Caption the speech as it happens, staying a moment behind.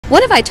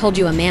What if I told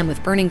you a man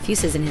with burning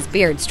fuses in his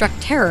beard struck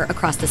terror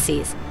across the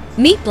seas?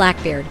 Meet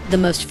Blackbeard, the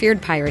most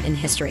feared pirate in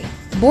history.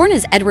 Born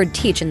as Edward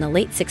Teach in the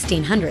late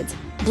 1600s,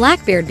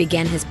 Blackbeard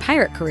began his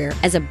pirate career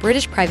as a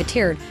British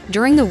privateer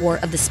during the War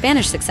of the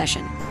Spanish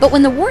Succession. But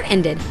when the war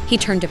ended, he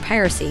turned to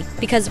piracy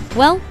because,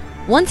 well,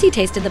 once he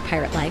tasted the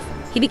pirate life,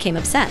 he became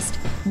obsessed.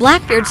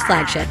 Blackbeard's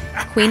flagship,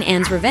 Queen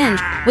Anne's Revenge,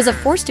 was a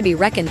force to be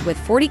reckoned with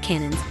 40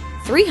 cannons,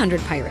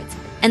 300 pirates,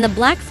 and the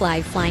black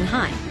flag flying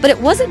high. But it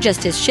wasn't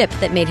just his ship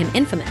that made him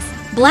infamous.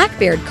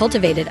 Blackbeard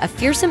cultivated a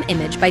fearsome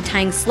image by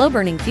tying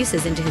slow-burning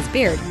fuses into his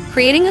beard,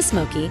 creating a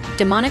smoky,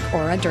 demonic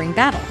aura during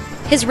battle.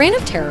 His reign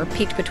of terror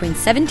peaked between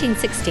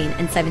 1716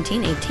 and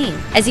 1718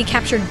 as he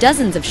captured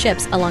dozens of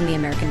ships along the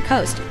American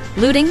coast,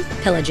 looting,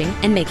 pillaging,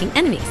 and making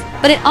enemies.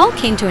 But it all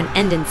came to an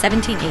end in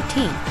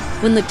 1718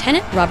 when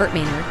Lieutenant Robert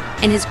Maynard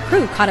and his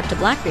crew caught up to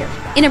Blackbeard.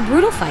 In a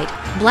brutal fight,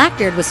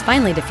 Blackbeard was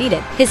finally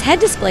defeated, his head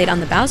displayed on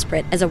the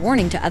bowsprit as a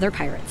warning to other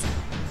pirates.